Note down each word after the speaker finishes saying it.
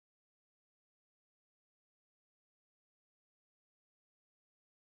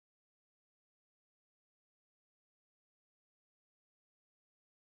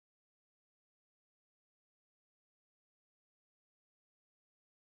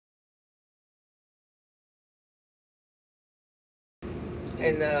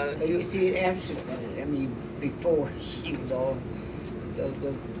And you see, after, I mean, before she was all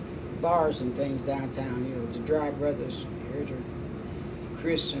the bars and things downtown, you know, the Dry Brothers, you heard her,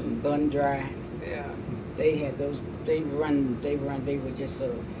 Chris and Bun Dry. yeah. They had those. They were just.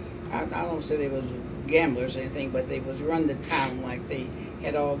 I don't say they was gamblers or anything, but they was run the town like they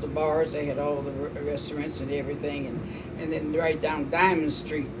had all the bars, they had all the restaurants and everything, and then right down Diamond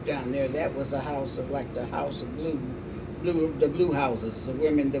Street down there, that was a house of like the house of the blue houses. The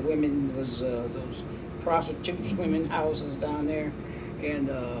women was those prostitutes, women houses down there, and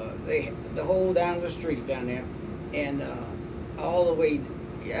they the whole down the street down there, and all the way.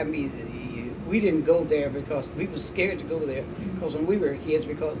 I mean, we didn't go there because we was scared to go there because when we were kids,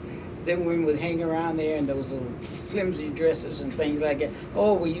 because them women would hang around there in those little flimsy dresses and things like that.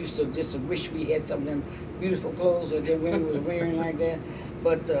 Oh, we used to just wish we had some of them beautiful clothes that them women was wearing like that.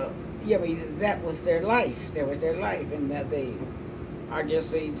 But yeah, but that was their life. That was their life, and that I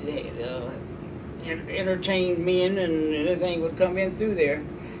guess they entertained men and anything would come in through there.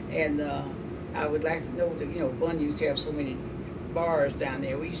 And I would like to know that, you know, Bun used to have so many bars down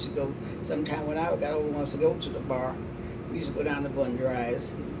there. We used to go sometime when I got old enough to go to the bar. We used to go down to Bun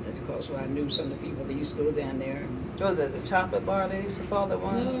Dry's because I knew some of the people that used to go down there. Oh, the chocolate bar they used to call that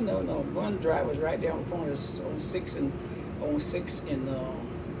one? No. Bun Dry was right there on the corner on 6 in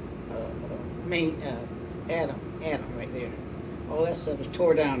Main Adam right there. All that stuff is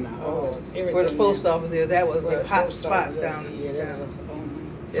tore down now. Where the post office is, that was a hot spot down.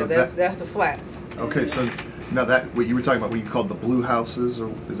 Yeah, that's the flats. Okay, so now that what you were talking about, what you called the blue houses,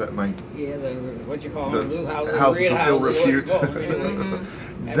 or is that my? Yeah, what you call the blue houses, houses red of ill repute.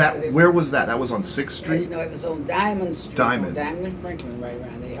 Anyway. Where was that? That was on 6th Street. No, it was on Diamond Street. Diamond and Franklin, right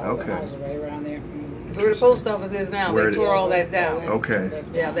around there. All the houses right around there. Where the post office is now, they tore all that down. Okay.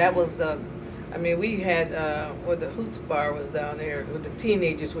 Yeah, that was. I mean, we had where the Hoots bar was down there, where the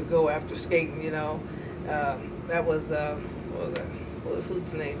teenagers would go after skating. You know, that was what was that? What was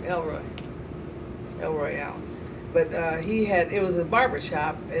Hoots' name? Elroy Allen. But he had, it was a barber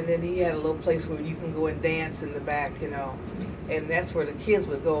shop, and then he had a little place where you can go and dance in the back, you know, and that's where the kids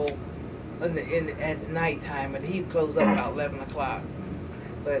would go at nighttime, and he'd close up about 11 o'clock.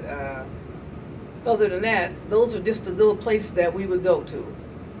 But other than that, those were just the little places that we would go to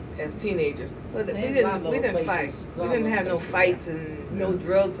as teenagers. But we didn't fight. We didn't have no fights and no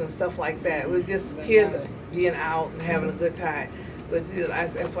drugs and stuff like that. It was just kids being out and having a good time. But you know,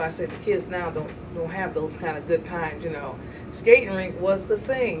 that's why I said the kids now don't have those kind of good times, you know. Skating rink was the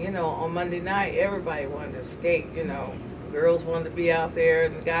thing, you know. On Monday night, everybody wanted to skate, you know. The girls wanted to be out there,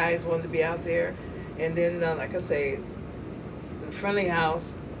 and the guys wanted to be out there. And then, like I say, the friendly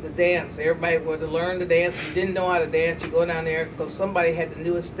house, the dance. Everybody wanted to learn to dance. If you didn't know how to dance, you go down there because somebody had the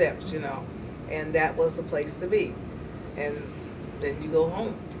newest steps, you know. And that was the place to be. And then you go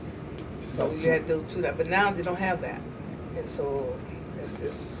home. So you had to do that. But now they don't have that. And so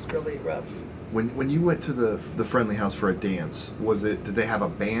it's really rough. When you went to the friendly house for a dance, did they have a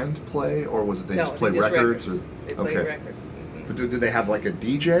band play, or was it they just play records? They played records. Mm-hmm. But did they have like a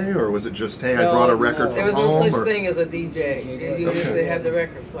DJ, or was it just, hey, I brought a record from home? There was no such thing as a DJ. You just had the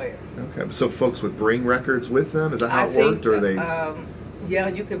record player. Okay, so folks would bring records with them? Is that how it worked, or they? Yeah,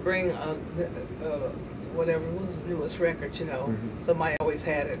 you could bring whatever was the newest record, you know. Mm-hmm. Somebody always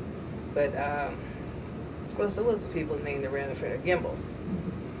had it, but. What was the people's name that ran the fair? Gimbals.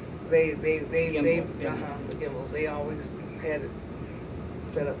 The Gimbals. They always had it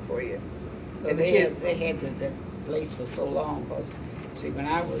set up for you. Well, they had that place for so long because, see, when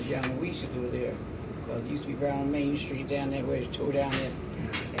I was young, we used to go there because it used to be around Main Street down there where it's tore down there,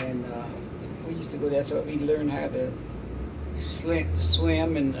 and we used to go there so we learned how to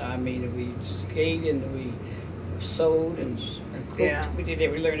swim, and I mean we skated and we sewed and cooked. Yeah. We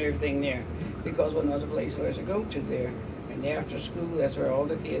learned everything there. Because there was another place for us to go to there. And after school, that's where all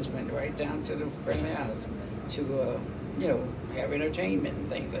the kids went, right down to the friendly house to, you know, have entertainment and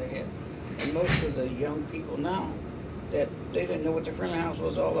things like that. And most of the young people now, that they didn't know what the friendly house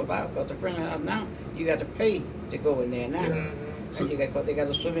was all about. Because the friendly house now, you got to pay to go in there now. Mm-hmm. And they got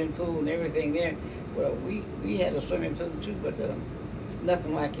a swimming pool and everything there. Well, we had a swimming pool too, but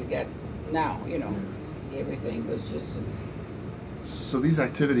nothing like you got now, you know. Everything was just... So these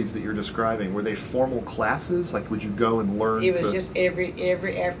activities that you're describing, were they formal classes? Like, would you go and learn? It was just every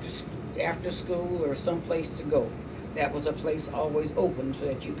after school or some place to go. That was a place always open so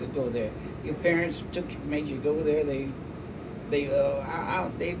that you could go there. Your parents made you go there. They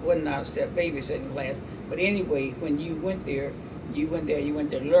wouldn't accept babysitting class. But anyway, when you went there, you went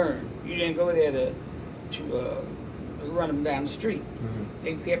to learn. You didn't go there to run them down the street.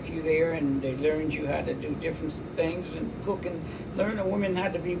 They kept you there, and they learned you how to do different things and cook, and learn the women how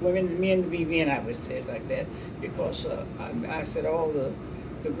to be women and men to be men. I would say it like that, because I said all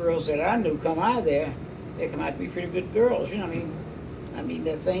the girls that I knew come out of there, they come out to be pretty good girls. You know what I mean? I mean,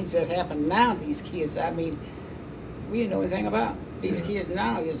 the things that happen now, these kids, I mean, we didn't know anything about. These kids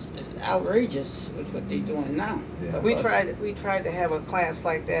now is outrageous with what they're doing now. Yeah. We tried to have a class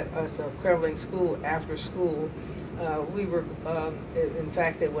like that at the Krevling School after school. We were, in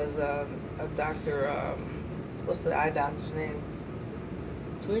fact, it was a doctor, what's the eye doctor's name?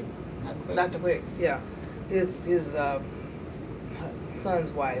 Quick? Dr. Quick, yeah. His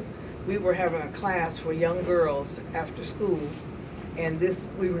son's wife. We were having a class for young girls after school, and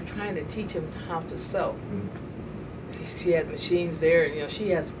we were trying to teach them how to sew. She had machines there, and she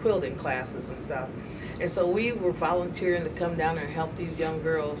has quilting classes and stuff. And so we were volunteering to come down and help these young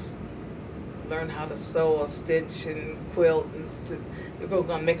girls learn how to sew, stitch, and quilt. And we were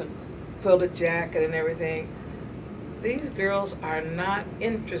going to make a quilted jacket and everything. These girls are not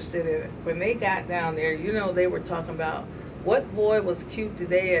interested in it. When they got down there, they were talking about what boy was cute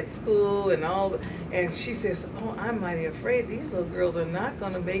today at school and all. And she says, "Oh, I'm mighty afraid these little girls are not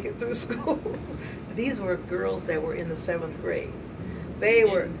going to make it through school." These were girls that were in the 7th grade. They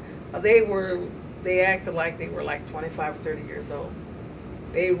acted like they were like 25 or 30 years old.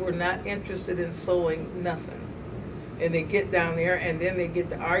 They were not interested in sewing nothing. And they get down there, and then they get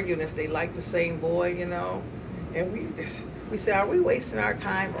to arguing if they like the same boy, And we said, are we wasting our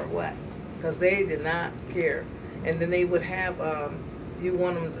time or what? Because they did not care. And then they would have, you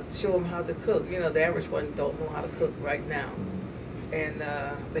want them to show them how to cook. The average one don't know how to cook right now. And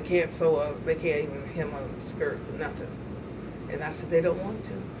they can't sew they can't even hem a skirt, nothing. And I said, they don't want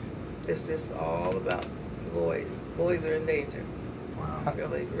to. It's just all about the boys. Boys are in danger. Wow.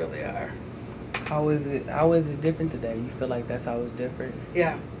 Really, really are. How is it different today? You feel like that's how it's different?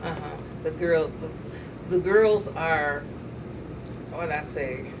 Yeah, the girls are, what I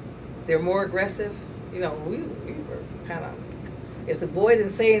say, they're more aggressive. We were kind of, if the boy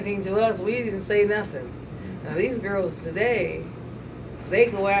didn't say anything to us, we didn't say nothing. Now these girls today, they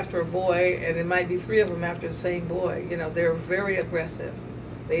go after a boy, and it might be 3 of them after the same boy. They're very aggressive.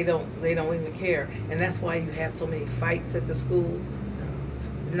 They don't even care, and that's why you have so many fights at the school.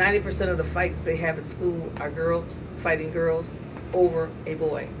 90% of the fights they have at school are girls fighting girls over a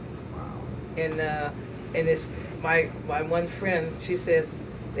boy. Wow. And it's my one friend. She says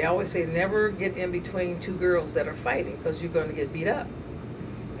they always say never get in between 2 girls that are fighting because you're going to get beat up.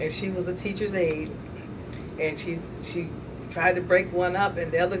 And she was a teacher's aide, and she tried to break one up,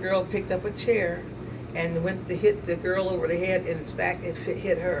 and the other girl picked up a chair and went to hit the girl over the head, and in fact it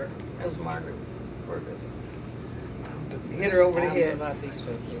hit her. That was Margaret Ferguson. Hit her over the head. About these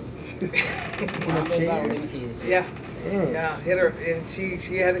kids. Yeah, hit her, and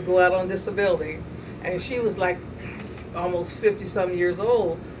she had to go out on disability, and she was like almost 50-something years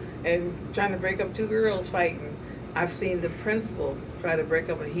old, and trying to break up 2 girls fighting. I've seen the principal try to break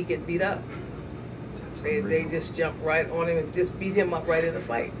up, and he get beat up. They just jumped right on him and just beat him up right in the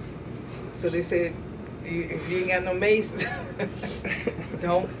fight. So they said, if you ain't got no mace,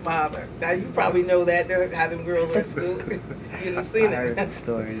 don't bother. Now you probably know that, how them girls are at school. You didn't see I heard the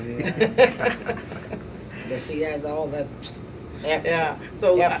stories, yeah. But see, that's all that. Yeah.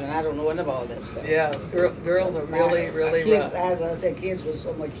 So I don't know enough about all that stuff. Yeah, girls are really, really kids, rough. as I said, kids were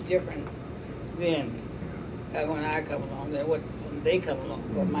so much different then when I come along than when they come along.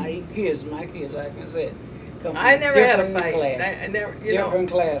 Because my kids, like I said, come from I never had a different fight. Class. I never, different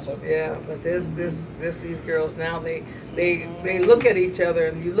class. Yeah, but these girls now, they look at each other,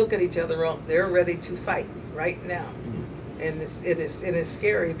 and you look at each other, they're ready to fight right now, and it is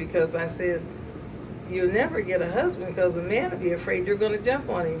scary because I says, you'll never get a husband because a man will be afraid you're going to jump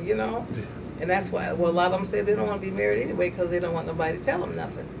on him, and that's why. Well, a lot of them say they don't want to be married anyway because they don't want nobody to tell them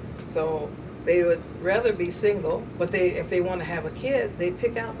nothing. So they would rather be single, but if they want to have a kid, they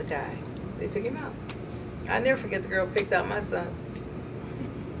pick out the guy. They pick him out. I never forget the girl picked out my son.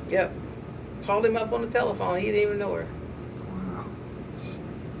 Yep. Called him up on the telephone. He didn't even know her. Wow.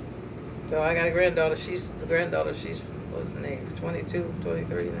 So I got a granddaughter. She's, what's her name? 22,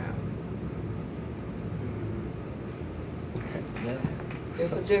 23 now. Yeah.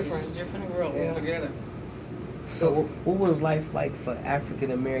 It's a difference. It's a different world altogether. So what was life like for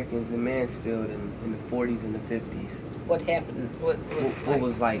African Americans in Mansfield in the 40s and the 50s? What happened? What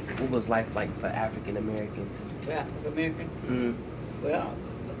was life like for African Americans? For African American? Mm-hmm. Well,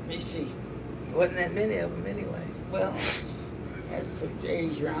 let me see. Wasn't that many of them anyway. Well, that's the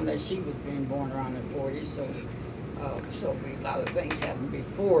age around that she was being born around the 40s, so a lot of things happened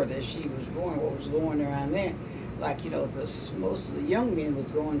before that she was born. What was going around then? like, most of the young men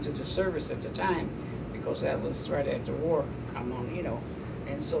was going to the service at the time because that was right after the war come on,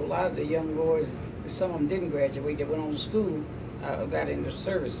 And so a lot of the young boys, some of them didn't graduate, they went on to school, got into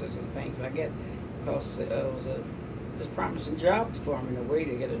services and things like that because it was a promising job for them in a way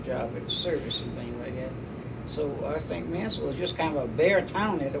to get a job at the service and things like that. So I think Mansfield was just kind of a bare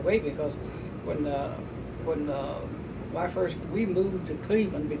town in a way because when we moved to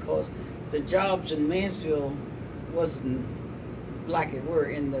Cleveland because the jobs in Mansfield wasn't like it were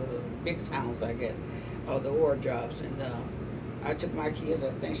in the big towns like that, or the war jobs. And I took my kids. I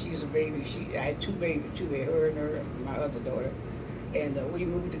think she's a baby. I had two babies, her and my other daughter. And we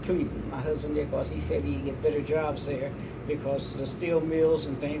moved to Cleveland. My husband there, because he said he'd get better jobs there because the steel mills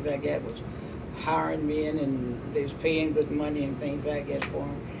and things like that was hiring men and they was paying good money and things like that for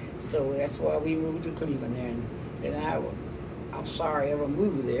them. So that's why we moved to Cleveland there. And I'm sorry I ever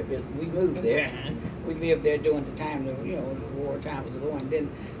moved there, but we moved there. We lived there during the time the war time was going.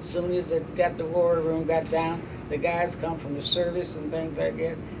 Then as soon as it got the war room got down, the guys come from the service and things like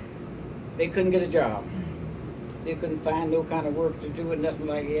that. They couldn't get a job. They couldn't find no kind of work to do and nothing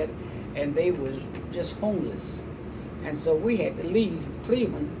like that, and they was just homeless. And so we had to leave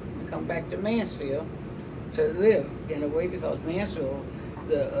Cleveland and come back to Mansfield to live in a way because Mansfield,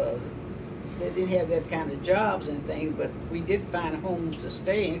 they didn't have that kind of jobs and things, but we did find homes to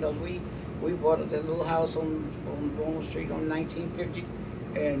stay in because we bought a little house on Bowman Street on 1950,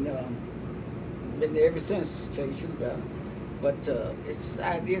 and been there ever since, to tell you the truth about it. But it's this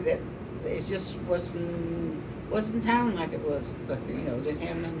idea that it just wasn't town like it was. Didn't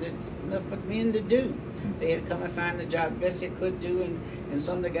have enough for men to do. They had to come and find the job best they could do, and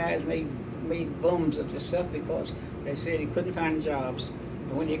some of the guys made bums of themselves because they said they couldn't find jobs.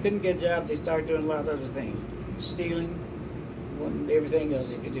 And when they couldn't get jobs, they started doing a lot of other things, stealing, everything else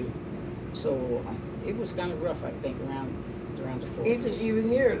they could do. So it was kind of rough, I think, around the 40s. Even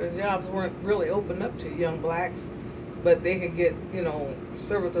here, the jobs weren't really opened up to young blacks. But they could get,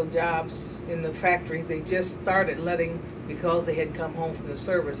 serviceable jobs in the factories. They just started letting, because they had come home from the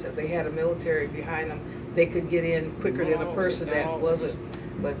service, if they had a military behind them, they could get in quicker than a person that wasn't.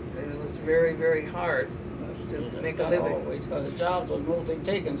 But it was very, very hard to make a living. Always, because the jobs was mostly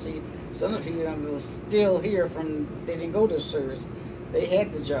taken. See, some of the people was still here they didn't go to service. They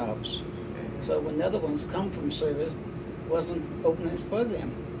had the jobs. So when the other ones come from service, wasn't openings for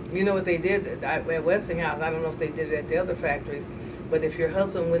them. You know what they did at Westinghouse? I don't know if they did it at the other factories, but if your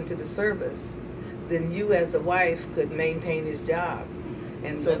husband went to the service, then you as a wife could maintain his job.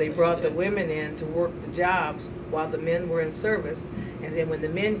 And so they brought the women in to work the jobs while the men were in service. And then when the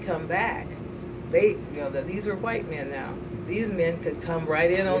men come back, these are white men now. These men could come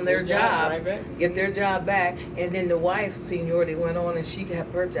right in on their job, get their job back, and then the wife's seniority went on and she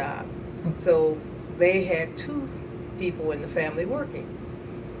kept her job. So they had two people in the family working.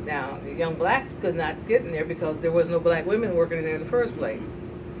 Now, the young blacks could not get in there because there was no black women working in there in the first place.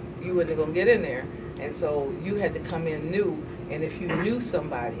 You wasn't going to get in there. And so you had to come in new. And if you knew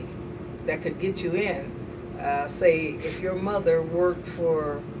somebody that could get you in, say if your mother worked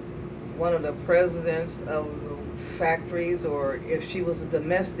for one of the presidents of the factories, or if she was a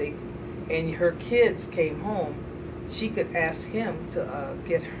domestic and her kids came home, she could ask him to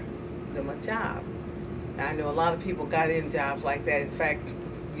get them a job. Now, I know a lot of people got in jobs like that. In fact,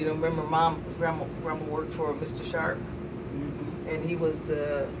 remember Grandma worked for Mr. Sharp, and he was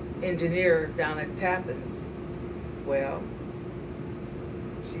the engineer down at Tappan's. Well,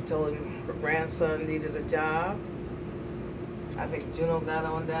 she told him her grandson needed a job. I think Juno got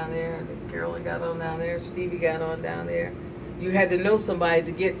on down there, I think Carolyn got on down there, Stevie got on down there. You had to know somebody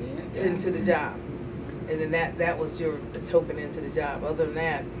to get into the job. And then that was the token into the job. Other than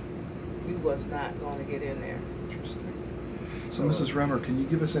that, you was not going to get in there. Interesting. So, Mrs. Remmer, can you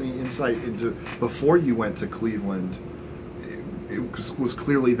give us any insight into, before you went to Cleveland, it was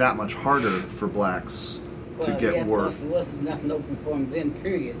clearly that much harder for blacks to get work? Because there wasn't nothing open for them then,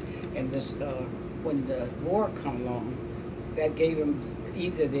 period. And this, when the war come along, that gave them,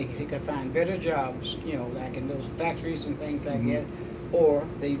 either they could find better jobs, like in those factories and things like that, or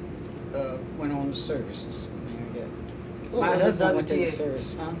they went on to services. My husband went to the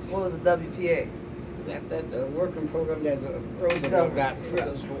service. Huh? What was the WPA? That working program that Roosevelt got for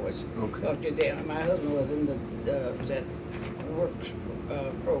those boys. Okay. My husband was in that work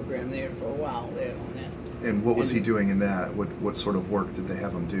program there for a while there on that. And what was he doing in that? What sort of work did they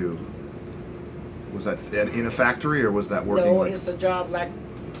have him do? Was that in a factory, or was that working? No, it's a job like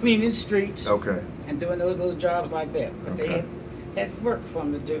cleaning streets. Okay. And doing those little jobs like that. But they had work for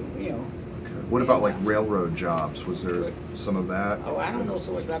them to do, Okay. What about like railroad jobs? Was there some of that? Oh, I don't know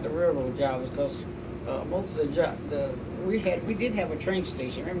so much about the railroad jobs because most of we did have a train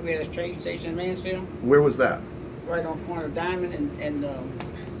station. Remember we had a train station in Mansfield, Where was that? right on corner of Diamond and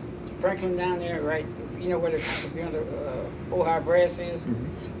Franklin down there, right? You know where the Ohio Brass is?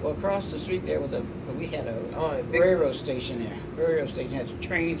 Mm-hmm. Well, across the street there was we had a big railroad station there. Railroad station had the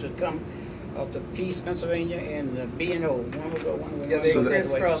trains would come up to Peace, Pennsylvania, and the B&O. One would go, one would go. Yeah, they So,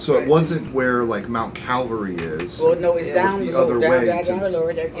 crisscross. so it wasn't where like Mount Calvary is. Well, no, it's It down was the below, other down, way down, to- down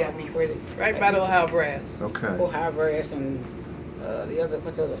below. There, yeah, before right by the Ohio Brass. Okay. Ohio Brass and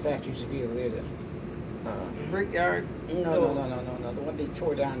what's the other factory used to be over there? Brickyard. No. The one they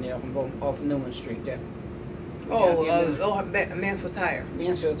tore down there off Newman Street there. Mansfield Tire.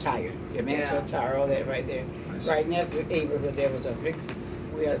 Mansfield Tire. Yeah, Mansfield Tire, all that right there. I see. Right in that neighborhood there was a big,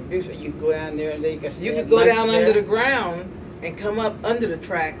 we had a big, you go down there and they could You could go down under the ground and come up under the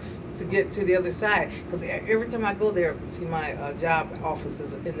tracks to get to the other side. Because every time I go there, see my job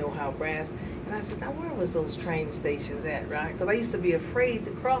offices in the Ohio Brass, and I said, now where was those train stations at, right? Because I used to be afraid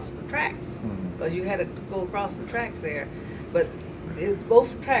to cross the tracks because you had to go across the tracks there. But it's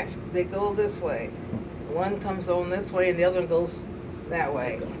both tracks, they go this way. One comes on this way and the other one goes that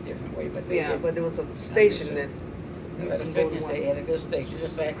way. Going a different way, but But there was a station that you had a fitness, they had a good station,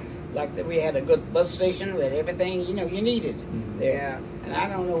 just like that we had a good bus station with everything you needed there. Yeah. And I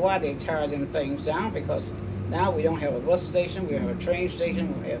don't know why they tore them things down, because now we don't have a bus station, we have a train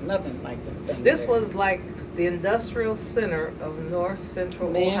station, we have nothing like the things. This there. was like the industrial center of North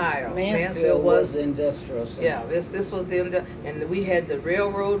Central Ohio. Mansfield was the industrial center. Yeah, this was and we had the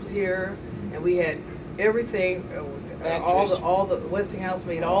railroad here, and we had everything. All the Westinghouse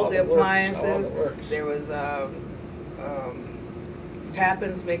made all the appliances. All the works. There was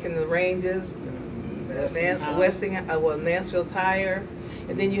Tappins making the ranges. Mansfield Tire,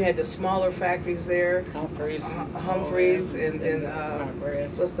 and then you had the smaller factories there. Humphreys and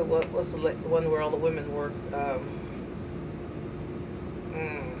what's the one where all the women worked?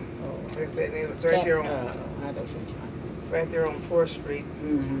 It was right there on 4th Street.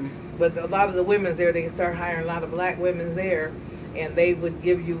 Mm-hmm. But a lot of the women's there, they started hiring a lot of black women there, and they would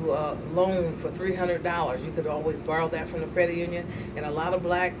give you a loan for $300. You could always borrow that from the credit union, and a lot of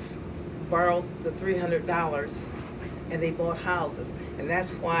blacks borrowed the $300, and they bought houses. And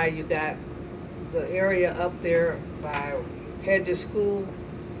that's why you got the area up there by Hedges School.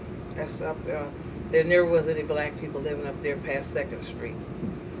 That's up there. There never was any black people living up there past 2nd Street.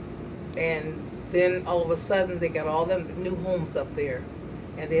 And then all of a sudden they got all them new homes up there,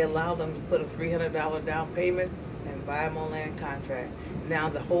 and they allowed them to put a $300 down payment and buy them on land contract. Now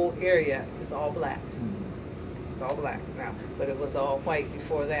the whole area is all black. It's all black now, but it was all white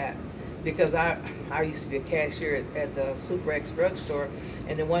before that. Because I used to be a cashier at the Super X drugstore,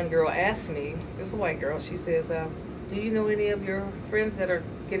 and then one girl asked me, just a white girl, she says, do you know any of your friends that are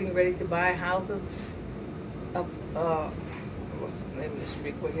getting ready to buy houses up, what's the name of the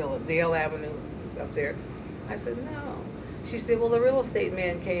street, what hill, Dale Avenue up there? I said, no. She said, well, the real estate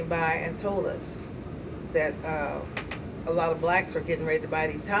man came by and told us that a lot of blacks are getting ready to buy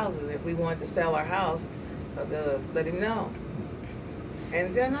these houses, and if we wanted to sell our house, to let him know.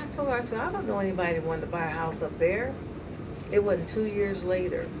 And then I told her, I said, I don't know anybody that wanted to buy a house up there. It wasn't 2 years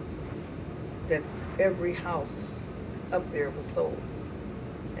later that every house up there was sold.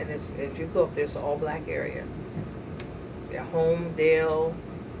 And if you go up there, it's an all black area. Yeah, Home, Dale,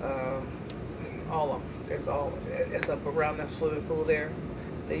 all of them. It's up around that swimming pool there.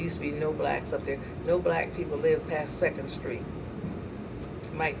 There used to be no blacks up there. No black people lived past 2nd Street.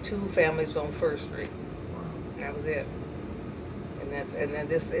 Like 2 families on 1st Street. That was it.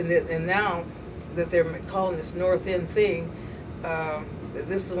 And now that they're calling this North End thing,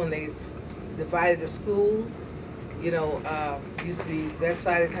 this is when they divided the schools. Used to be that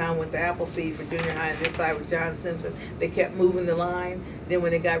side of town went to Appleseed for junior high, and this side was John Simpson. They kept moving the line. Then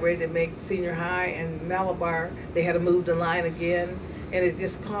when they got ready to make senior high and Malabar, they had to move the line again, and it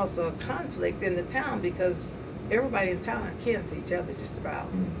just caused a conflict in the town because everybody in town are kin to each other just about.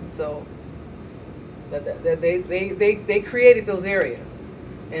 So. But they created those areas,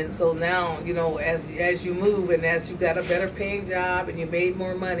 and so now as you move and as you got a better paying job and you made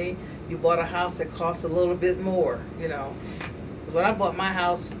more money, you bought a house that cost a little bit more. Because when I bought my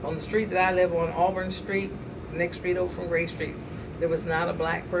house on the street that I live on, Auburn Street, next street over from Gray Street, there was not a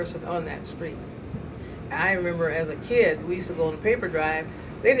black person on that street. I remember as a kid, we used to go on the paper drive.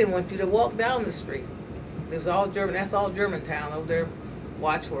 They didn't want you to walk down the street. It was all German. That's all Germantown over there.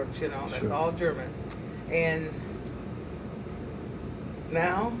 Watchworks, that's Sure. all German. And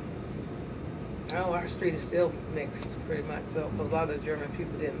now, our street is still mixed pretty much, so because a lot of the German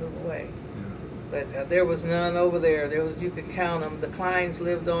people didn't move away. But there was none over there. You could count them. The Kleins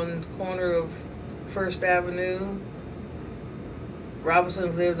lived on the corner of First Avenue.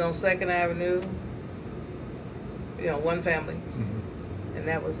 Robinsons lived on Second Avenue. You know, one family, and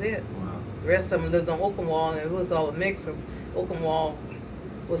that was it. Wow. The rest of them lived on Oakenwall, and it was all a mix of Oakenwall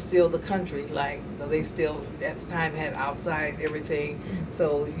was still the country, like, so they still at the time had outside everything.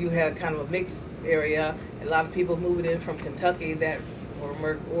 So you had kind of a mixed area. A lot of people moving in from Kentucky that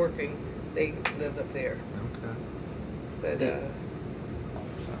were working, they lived up there. Okay. But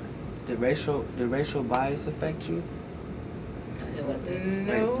Did racial bias affect you?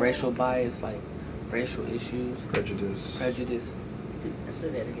 no. Racial bias, like racial issues, Prejudice. prejudice. Say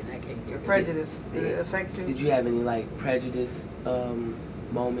that again. I can't Your get it. prejudice, did it affect you? Did you have any like prejudice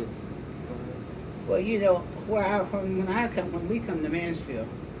moments? Well, you know, when we come to Mansfield,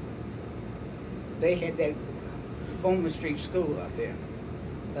 they had that Bowman Street school out there.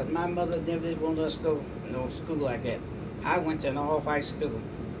 But my mother never wanted us to go to no school like that. I went to an all-white school.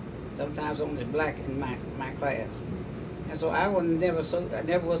 Sometimes only black in my class. And so I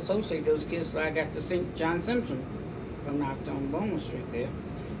never associate those kids till I got to St. John Simpson from out on Bowman Street there.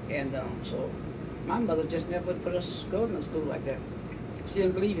 And so my mother just never put us go to a school like that. She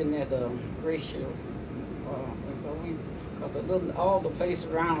didn't believe in that racial. Because all the place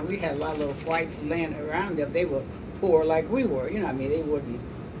around, we had a lot of white land around them. They were poor like we were. You know, I mean, they wouldn't.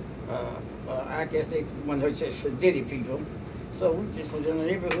 I guess they one of those sedity people. So we just was in a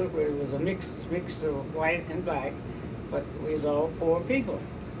neighborhood where it was a mix of white and black, but we was all poor people,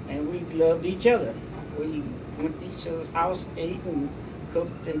 and we loved each other. We went to each other's house, ate and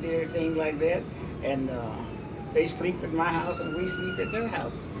cooked and did everything like that, and they sleep at my house and we sleep at their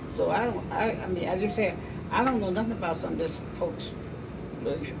house. So I mean, I just say I don't know nothing about some of this folks,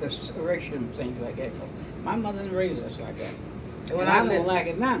 the racial things like that. My mother didn't raise us like that, and I don't like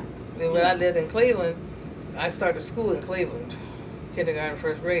it now. Then when I lived in Cleveland, I started school in Cleveland, kindergarten,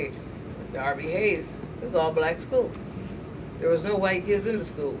 first grade. The R.B. Hayes, it was all black school. There was no white kids in the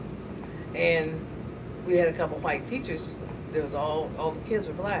school. And we had a couple white teachers. There was all the kids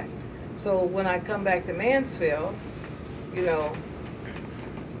were black. So when I come back to Mansfield, you know,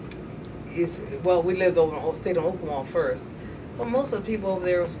 we stayed on Oakenwall first. But most of the people over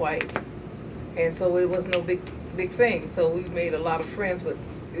there was white. And so it was no big thing. So we made a lot of friends, but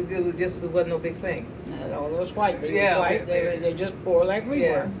it wasn't no big thing. All those white, they Yeah, were white, they're just poor like we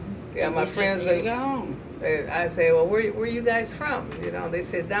Yeah. were. Yeah, my friends, they got home. I say, well, where you guys from? You know, they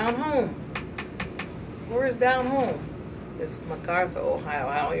said, down home. Where's down home? It's MacArthur, Ohio.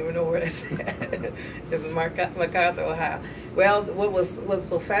 I don't even know where that's at. It's MacArthur, Ohio. Well, what was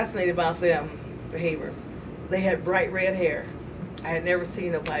so fascinating about them, the Havers, they had bright red hair. I had never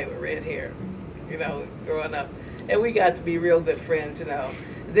seen nobody with red hair, you know, growing up. And we got to be real good friends, you know.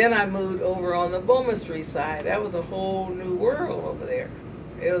 Then I moved over on the Bowman Street side. That was a whole new world over there.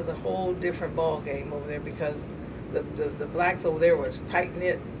 It was a whole different ball game over there because the blacks over there was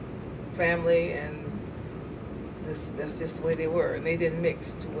tight-knit family, and that's just the way they were. And they didn't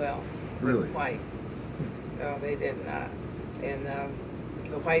mix too well. Really? Whites. No, they did not. And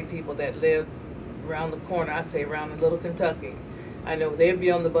the white people that lived around the corner, I say around Little Kentucky, I know they'd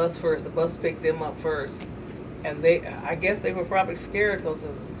be on the bus first. The bus picked them up first. And I guess they were probably scared because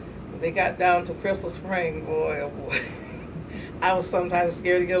when they got down to Crystal Spring, boy, oh boy. I was sometimes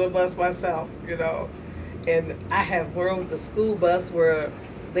scared to get on a bus myself, you know. And I have rode the school bus where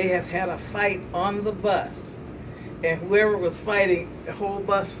they have had a fight on the bus. And whoever was fighting, the whole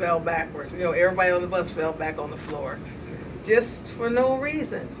bus fell backwards. You know, everybody on the bus fell back on the floor. Just for no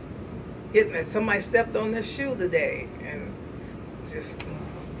reason. Somebody stepped on their shoe today. And just,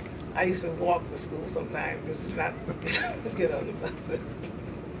 I used to walk to school sometimes, just not get on the bus.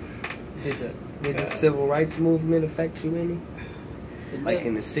 Did the civil rights movement affect you any? Like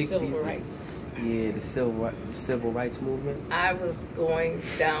in the 60s? Civil rights. Yeah, the civil rights movement. I was going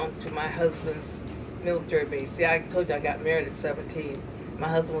down to my husband's military base. See, I told you I got married at 17. My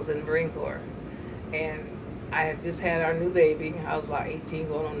husband was in the Marine Corps. And I had just had our new baby. I was about 18,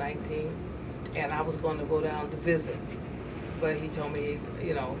 going on 19. And I was going to go down to visit. But he told me,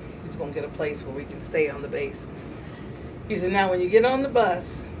 you know, he's going to get a place where we can stay on the base. He said, now when you get on the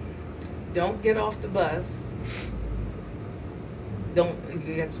bus, don't get off the bus.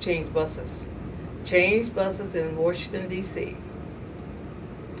 You have to change buses. Change buses in Washington, D.C.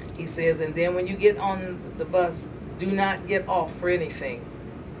 He says, and then when you get on the bus, do not get off for anything.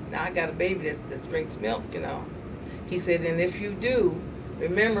 Now, I got a baby that drinks milk, you know. He said, and if you do,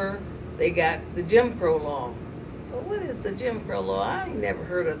 remember, they got the Jim Crow law. Well, what is the Jim Crow law? I ain't never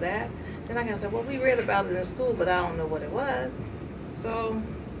heard of that. Then I said, well, we read about it in school, but I don't know what it was. So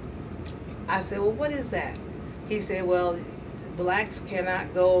I said, well, what is that? He said, well, blacks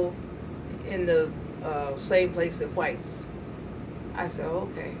cannot go in the same place as whites. I said,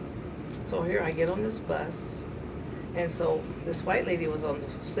 okay. So here I get on this bus, and so this white lady was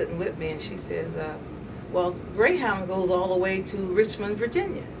sitting with me, and she says, well, Greyhound goes all the way to Richmond,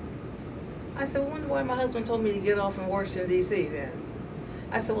 Virginia. I said, well, wonder why my husband told me to get off in Washington, D.C. then.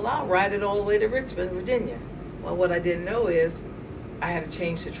 I said, well, I'll ride it all the way to Richmond, Virginia. Well, what I didn't know is I had to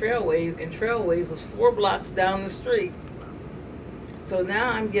change to Trailways, and Trailways was 4 blocks down the street. So now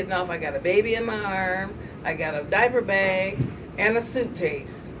I'm getting off. I got a baby in my arm, I got a diaper bag, and a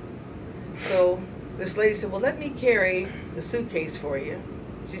suitcase. So this lady said, well, let me carry the suitcase for you.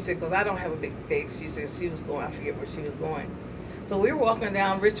 She said, because I don't have a big case. She said she was going, I forget where she was going. So we were walking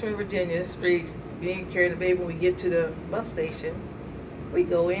down Richmond, Virginia street, being carrying the baby. When we get to the bus station, we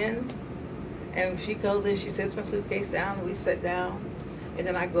go in, and she goes in, she sets my suitcase down, and we sit down. And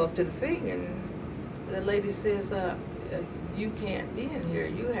then I go up to the thing, and the lady says, you can't be in here.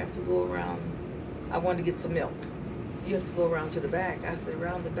 You have to go around. I wanted to get some milk. You have to go around to the back. I said,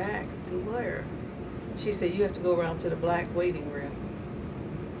 around the back? To where? She said, you have to go around to the black waiting room.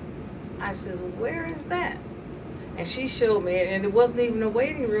 I says, where is that? And she showed me, and it wasn't even a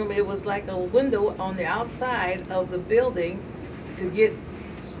waiting room. It was like a window on the outside of the building to get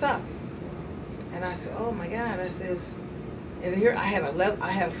stuff. And I said, oh my God. I says, and here I had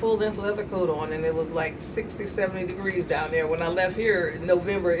a full-length leather coat on, and it was like 60, 70 degrees down there. When I left here in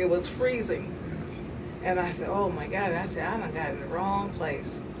November, it was freezing. And I said, oh my God. I said, I done got in the wrong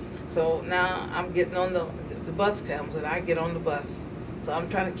place. So now I'm getting on the bus comes, and I get on the bus. So I'm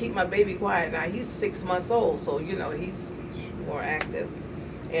trying to keep my baby quiet. Now he's 6 months old, so you know he's more active.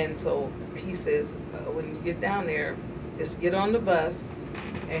 And so he says, when you get down there, just get on the bus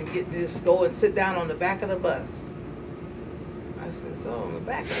and just go and sit down on the back of the bus. I says, oh, on the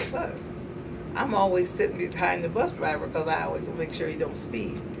back of the bus. I'm always sitting behind the bus driver because I always make sure he don't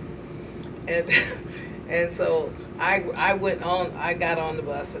speed. And and so I got on the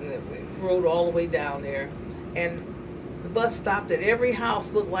bus, and we rode all the way down there, and the bus stopped at every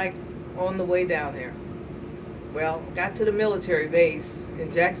house looked like on the way down there. Well, got to the military base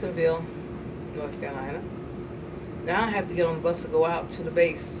in Jacksonville, North Carolina. Now I have to get on the bus to go out to the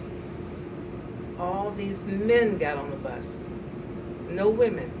base. All these men got on the bus, no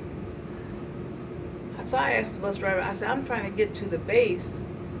women. So I asked the bus driver, I said, I'm trying to get to the base.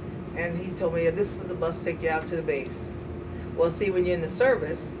 And he told me, yeah, this is the bus to take you out to the base. Well, see, when you're in the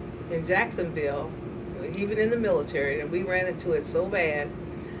service in Jacksonville, even in the military, and we ran into it so bad,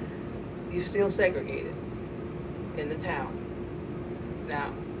 you're still segregated in the town.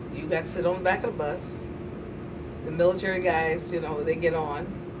 Now, you got to sit on the back of the bus. The military guys, you know, they get on.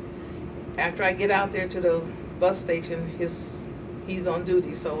 After I get out there to the bus station, he's on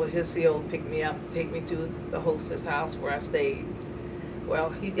duty, so his CO pick me up, take me to the hostess house where I stayed. Well,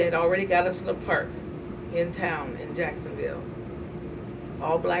 he had already got us in a park in town in Jacksonville.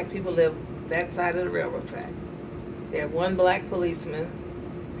 All black people live that side of the railroad track. They have one black policeman.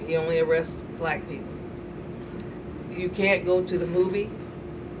 He only arrests black people. You can't go to the movie,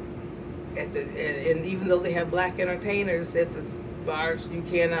 and even though they have black entertainers at the bars, you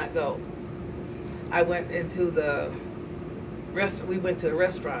cannot go. I went into the we went to a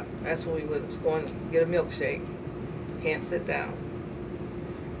restaurant. That's when we was going to get a milkshake. Can't sit down.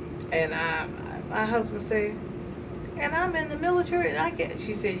 And my husband said, and I'm in the military, and I can't.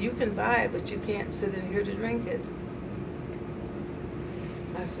 She said, you can buy it, but you can't sit in here to drink it.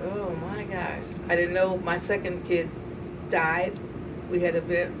 I said, oh my gosh. I didn't know my second kid died. We had to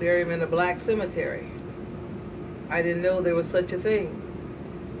bury him in a black cemetery. I didn't know there was such a thing.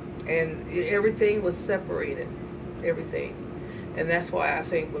 And everything was separated, everything. And that's why I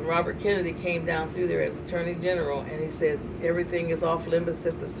think when Robert Kennedy came down through there as Attorney General, and he says everything is off limits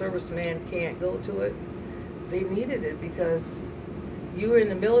if the serviceman can't go to it, they needed it because you were in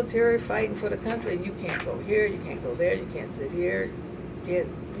the military fighting for the country, and you can't go here, you can't go there, you can't sit here, you can't,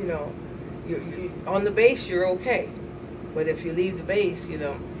 you know, you on the base you're okay. But if you leave the base, you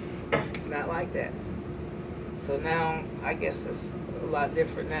know, it's not like that. So now, I guess it's a lot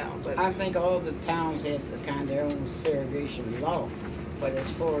different now. But I think all the towns had kind of their own segregation law. But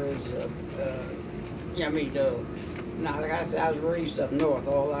as far as, yeah, I mean, now, like I said, I was raised up north.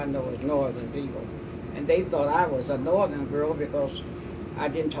 All I know is northern people. And they thought I was a northern girl because I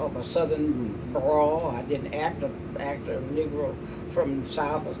didn't talk a southern brawl. I didn't act a Negro from the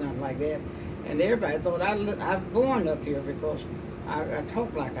South or something like that. And everybody thought I was born up here because I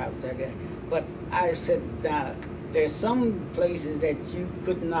talk like I was there. But I said, there's some places that you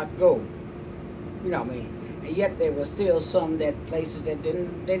could not go. You know what I mean? And yet there were still some places that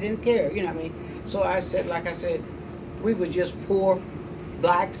didn't care. You know what I mean? So I said, like I said, we were just poor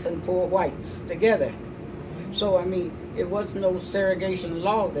blacks and poor whites together. So, I mean, it was no segregation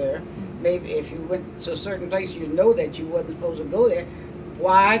law there. Maybe if you went to a certain place, you know that you wasn't supposed to go there.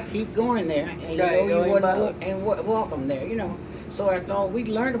 Why keep going there? And you know you wouldn't welcome there, you know. So after all, we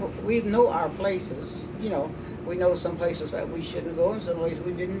learned, we know our places, you know. We know some places that we shouldn't go and some places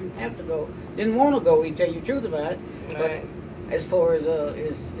we didn't have to go. Didn't want to go, we tell you the truth about it. But as far as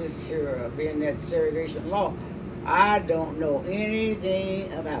is this here being that segregation law, I don't know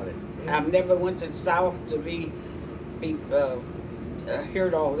anything about it. I've never went to the South to be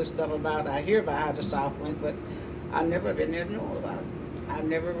heard all this stuff about it. I hear about how the South went, but I've never been there to know about it. I've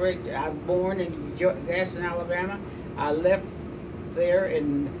never read. I was born in Gaston, Alabama. I left there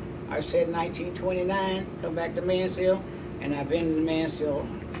in, I said 1929, come back to Mansfield, and I've been in Mansfield.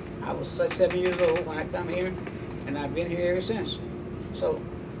 I was 7 years old when I come here, and I've been here ever since. So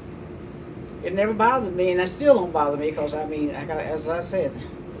it never bothered me, and it still don't bother me, because I mean, as I said,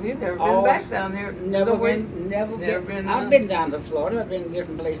 you've never been back down there. Never been. I've been down to Florida. I've been in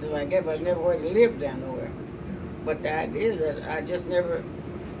different places like that, but I never went to live down nowhere. But the idea that I just never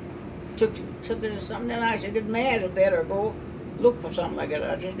took it as something that I should get mad at that or go look for something like that.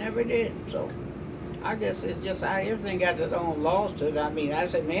 I just never did. So I guess it's just how everything got its own laws to it. I mean, I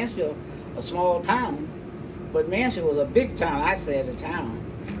said Mansfield, a small town, but Mansfield was a big town. I say it's a town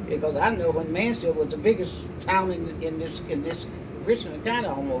because I know when Mansfield was the biggest town in this Richmond County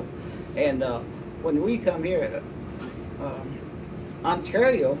almost, and when we come here,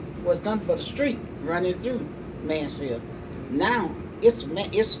 Ontario was nothing but a street running through Mansfield. Now it's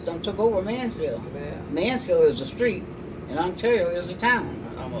done took over Mansfield. Yeah. Mansfield is a street, and Ontario is a town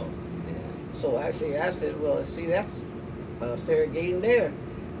almost. Yeah. So I said, well, see, that's segregating there,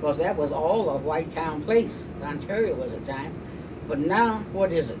 because that was all a white town place. Ontario was a time, but now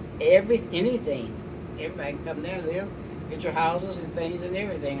what is it? Anything. Everybody can come there and live, get your houses and things and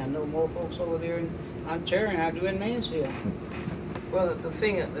everything. I know more folks over there in Ontario than I do in Mansfield. Well, the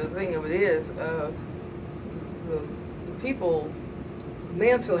thing of it is, the people,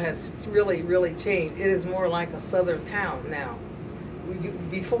 Mansfield has really changed. It is more like a southern town now.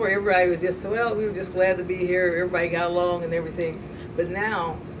 Before, everybody was just, well, we were just glad to be here, everybody got along and everything. But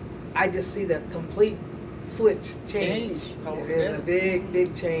now, I just see the complete switch change. It's a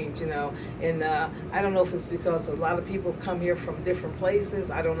big change, you know. And I don't know if it's because a lot of people come here from different places.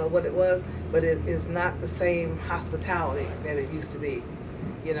 I don't know what it was, but it is not the same hospitality that it used to be.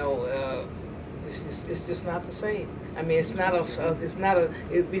 You know, it's just not the same. I mean,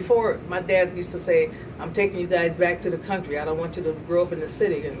 before, my dad used to say, I'm taking you guys back to the country. I don't want you to grow up in the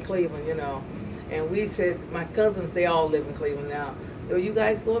city in Cleveland, you know. And we said, my cousins, they all live in Cleveland now. Are you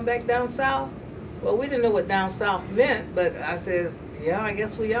guys going back down south? Well, we didn't know what down south meant, but I said, yeah, I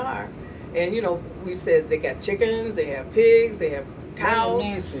guess we are. And, you know, we said they got chickens, they have pigs, they have cows. In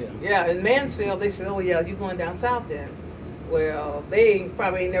Mansfield. Yeah, in Mansfield, they said, oh, yeah, you going down south then. Well, they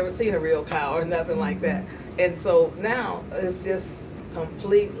probably ain't never seen a real cow or nothing like that. And so now it's just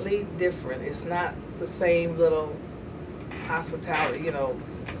completely different. It's not the same little hospitality, you know,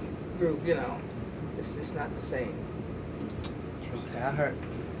 group, you know. It's just not the same. I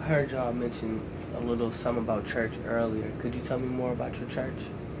heard y'all mention a little something about church earlier. Could you tell me more about your church?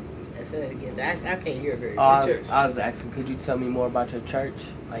 I said it again. I can't hear very well. Church. I was asking, could you tell me more about your church?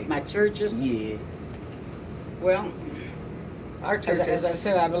 Like my churches? Yeah. Well, our church, as I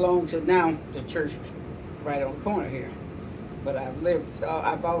said, I belong to now the church right on the corner here. But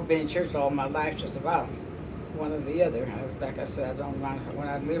I've always been in church all my life, just about one or the other. Like I said, I don't mind. When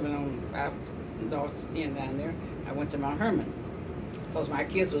I was living on North End down there, I went to Mount Hermon. Because my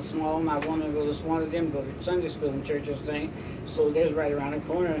kids were small, and I wanted them to go to Sunday school and church and thing. So they was right around the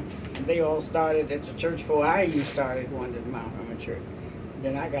corner, and they all started at the church before I started going to the Mount Hermon church.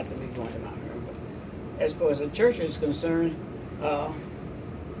 Then I got to be going to Mount Hermon. But as far as the church is concerned,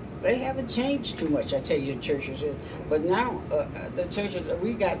 they haven't changed too much, I tell you, the churches. But now, the churches,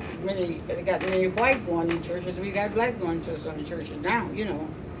 they got many white going in churches, we got black going to some churches now, you know.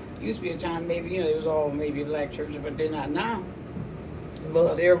 Used to be a time maybe, you know, it was all maybe black churches, but they're not now.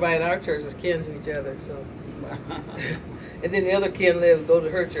 Most everybody in our church is kin to each other, so. And then the other kin go to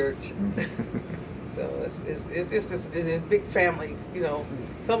her church. So it's a big family, you know.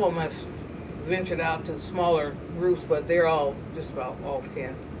 Some of them have ventured out to smaller groups, but they're all just about all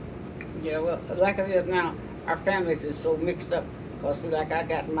kin. Yeah, well, like it is now, our families is so mixed up. Because like I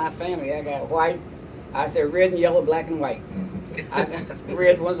got in my family, I got white, I said red and yellow, black and white. I got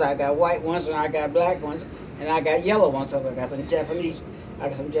red ones, I got white ones, and I got black ones, and I got yellow ones. So I got some Japanese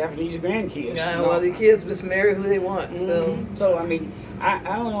grandkids. Yeah, well, the kids just marry who they want. Mm-hmm. So I mean, I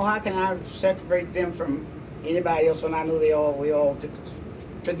don't know how can I separate them from anybody else when I know we all took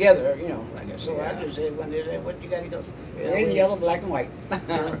together, you know. Like so, Yeah. I just said when they said, "What you got to go?" Yeah, Red and yellow, black and white.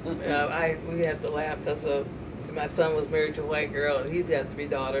 We had to laugh because my son was married to a white girl, and he's got 3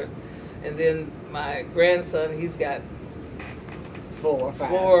 daughters. And then my grandson, he's got 4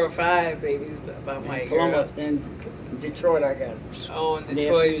 or 5 babies by white Columbus girls. and Detroit, I got. Oh, in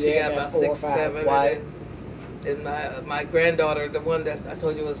Detroit, nephew she there got about 4 or 6, 5 7. white. And my granddaughter, the one that I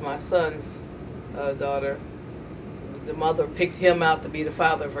told you was my son's daughter, the mother picked him out to be the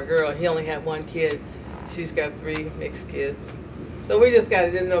father of her girl. He only had 1 kid. She's got 3 mixed kids. So we just got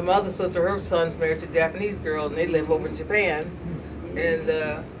it. Then my other sister, her son's married to a Japanese girl, and they live over in Japan. And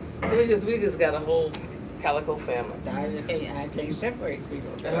so we just got a whole calico family. I can't separate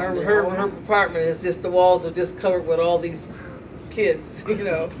people. And her apartment is just, the walls are just covered with all these kids, you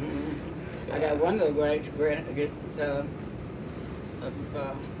know. I got one little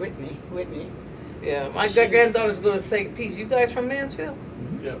Whitney. Yeah, my granddaughter's going to St. Pete's. You guys from Mansfield?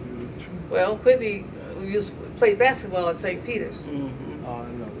 Yep. Well, Whitney used to play basketball at St. Peter's. Mm-hmm. Oh, I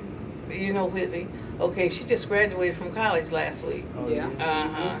know. You know Whitney? Okay, she just graduated from college last week. Oh, Yeah.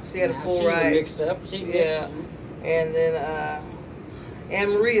 She had a Now, full she's ride. mixed up. She Yeah. mixed. And then Anne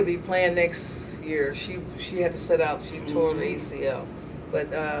Marie will be playing next year. She had to sit out. She tore the ACL.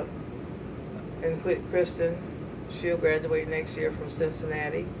 But and Kristen, she'll graduate next year from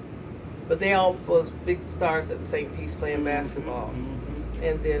Cincinnati. But they all was big stars at St. Pete's playing basketball. Mm-hmm.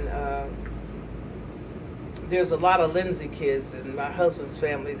 And then there's a lot of Lindsay kids in my husband's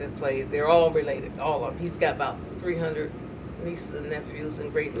family that play. They're all related, all of them. He's got about 300 nieces and nephews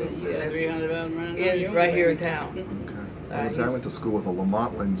and great nieces and Yeah, nephews 300 of them right here in town. Okay. I went to school with a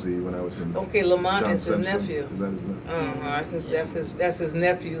Lamont Lindsay when I was in. Okay, Lamont John is his Simpson. nephew. Is that his nephew? I think that's his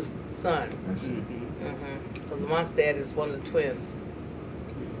nephew's son. I see. So Lamont's dad is one of the twins.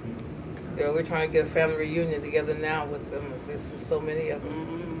 Yeah, we're trying to get a family reunion together now with them. There's so many of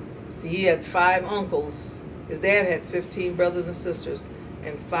them. See, he had 5 uncles. His dad had 15 brothers and sisters,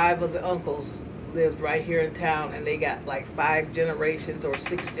 and 5 of the uncles lived right here in town, and they got like 5 generations or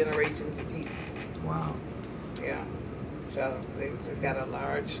 6 generations apiece. Wow. Yeah. So they've got a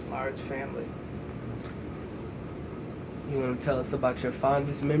large family. You want to tell us about your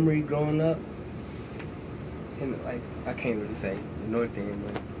fondest memory growing up? In, like, I can't really say the North End,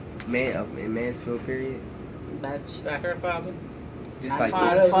 but in Mansfield, period. About her father? Just My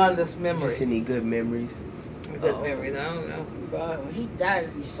like fondest memory. just any good memories. Good memories, I don't know. But he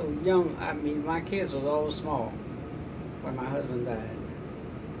died so young. I mean, my kids was all small when my husband died.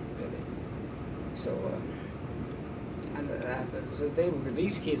 Really. So,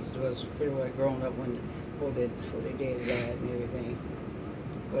 these kids was pretty well grown up before their daddy died and everything.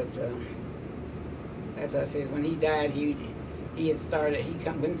 But as I said, when he died, he had started.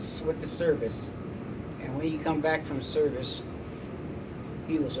 Went with the service, and when he come back from service,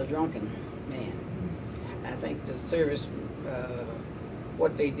 he was a drunken man. I think the service,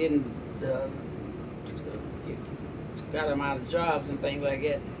 what they didn't, got them out of jobs and things like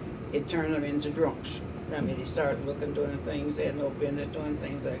that, it turned them into drunks. I mean, they started doing things they had no business doing,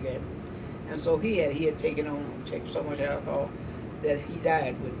 things like that. And so he had taken so much alcohol that he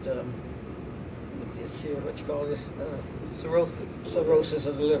died with this, what you call this? Cirrhosis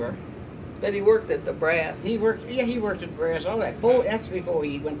of the liver. But he worked at the brass. He worked at brass, all that. That's before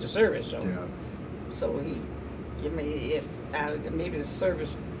he went to service, so. Yeah. So maybe the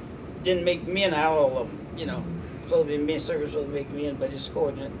service didn't make men out of all of them, you know. Supposed to be men, service supposed to make men, but it's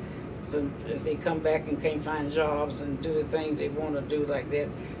coordinate. So if they come back and can't find jobs and do the things they want to do like that,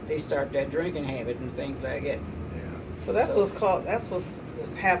 they start that drinking habit and things like that. Yeah. Well, that's what's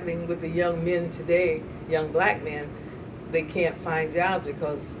happening with the young men today, young black men. They can't find jobs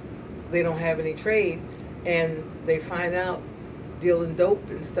because they don't have any trade, and they find out dealing dope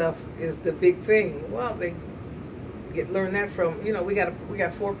and stuff is the big thing. Well, they learn that from, you know, we got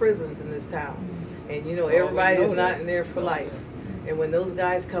 4 prisons in this town, and you know everybody is not in there for life. And when those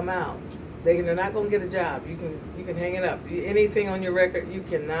guys come out, they're not going to get a job. You can hang it up. Anything on your record, you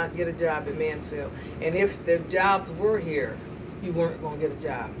cannot get a job in Mansfield. And if the jobs were here, you weren't going to get a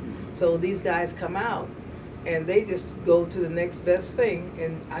job. So these guys come out, and they just go to the next best thing.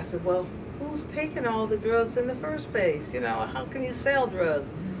 And I said, well, who's taking all the drugs in the first place? You know, how can you sell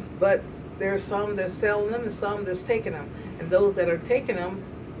drugs? But there's some that's selling them and some that's taking them. And those that are taking them,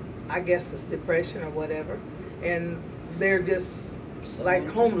 I guess it's depression or whatever. And they're just like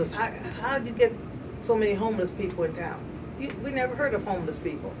homeless. How'd you get so many homeless people in town? We never heard of homeless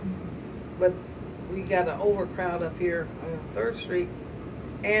people. But we got an overcrowd up here on 3rd Street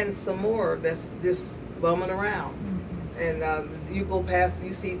and some more that's just bumming around. And you go past,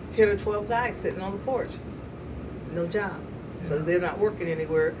 you see 10 or 12 guys sitting on the porch. No job. So Yeah. they're not working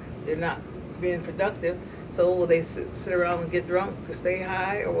anywhere. They're not being productive. So will they sit around and get drunk to stay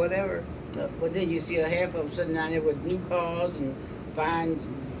high or whatever? But then you see a half of them sitting down there with new cars and fine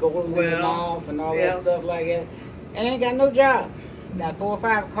gold well, off and all that stuff like that. And ain't got no job. Got 4 or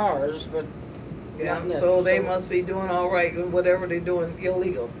 5 cars, but yeah. So they must be doing all right in whatever they're doing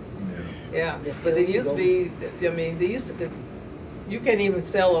illegal. Yeah. But they used to be. I mean, they used to. You can't even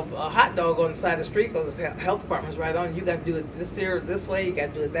sell a hot dog on the side of the street because the health department's right on. You got to do it this way. You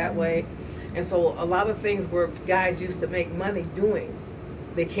got to do it that way. And so a lot of things where guys used to make money doing,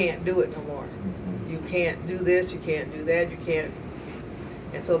 they can't do it no more. You can't do this. You can't do that. You can't.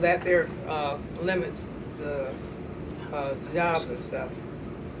 And so that there limits the jobs and stuff.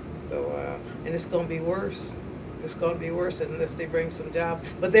 So and it's going to be worse. It's going to be worse unless they bring some jobs.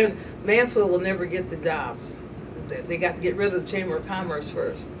 But then Mansfield will never get the jobs. They got to get rid of the Chamber of Commerce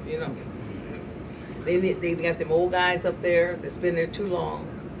first. You know, they got them old guys up there that's been there too long,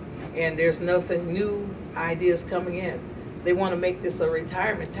 and there's nothing new ideas coming in. They want to make this a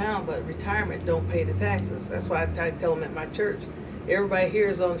retirement town, but retirement don't pay the taxes. That's why I tell them at my church, everybody here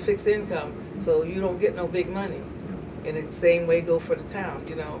is on fixed income, so you don't get no big money. And the same way go for the town.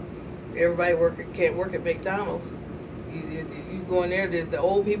 You know, everybody can't work at McDonald's. You go in there, the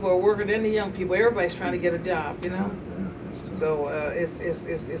old people are working and the young people. Everybody's trying to get a job, you know. So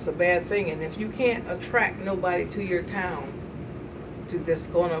it's a bad thing. And if you can't attract nobody to your town, that's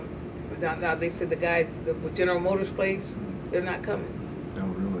going to, now they said the guy with General Motors place, they're not coming. Oh,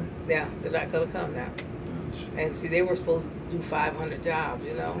 really? Yeah, they're not going to come now. And see, they were supposed to do 500 jobs,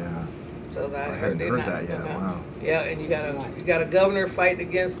 you know. Yeah. So I hadn't heard that yet. Wow. Yeah, and you got a governor fighting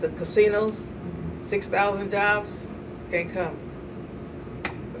against the casinos, 6,000 jobs. Can't come.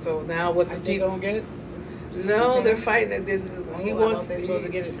 So now what the people don't get it? No, they're fighting. He wants. They're supposed to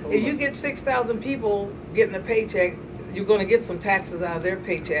get it. If you get 6,000 people getting a paycheck, you're going to get some taxes out of their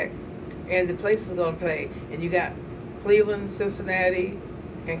paycheck, and the place is going to pay. And you got Cleveland, Cincinnati,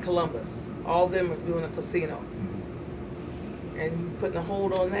 and Columbus. All of them are doing a casino, and you putting a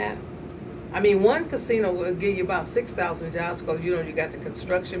hold on that. I mean, one casino will give you about 6,000 jobs because you got the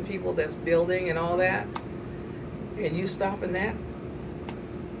construction people that's building and all that. And you stopping that?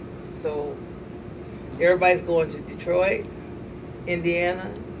 So everybody's going to Detroit, Indiana,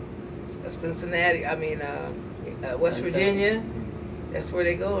 Cincinnati, West Virginia. That's where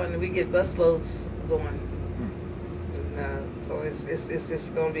they go, and we get busloads going. So it's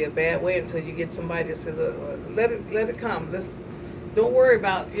just going to be a bad way until you get somebody that says, let it come. Don't worry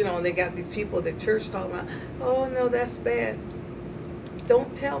about, and they got these people at the church talking about, oh no, that's bad.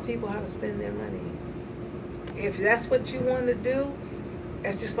 Don't tell people how to spend their money. If that's what you want to do,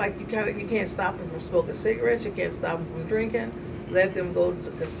 that's just like you can't stop them from smoking cigarettes. You can't stop them from drinking. Let them go to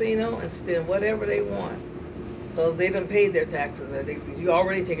the casino and spend whatever they want, because they done paid their taxes. You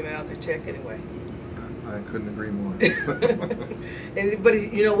already taking it out their check anyway. I couldn't agree more. But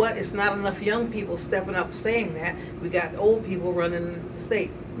you know what? It's not enough young people stepping up saying that. We got old people running the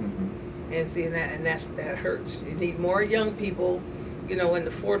state, and that hurts. You need more young people. In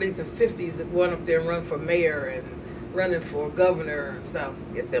the 40s and 50s that going up there and run for mayor and running for governor and stuff.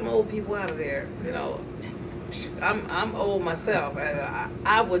 Get them old people out of there. I'm old myself.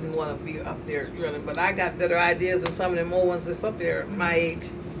 I wouldn't want to be up there running, but I got better ideas than some of them old ones that's up there my age.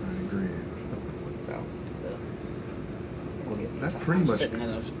 I agree. So. Well, that pretty much.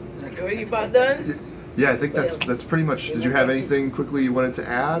 Are you about done? Yeah, I think that's pretty much. Did you have anything quickly you wanted to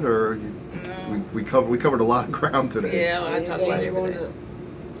add, or we covered a lot of ground today? Yeah, I talked about everything.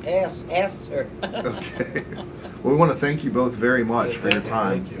 Ask her. Okay. Well, we want to thank you both very much for your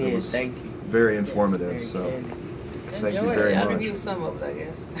time. Thank you. It was Thank you. very informative. So, thank you very I much. can use some of it, I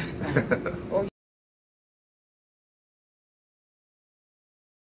guess. Well,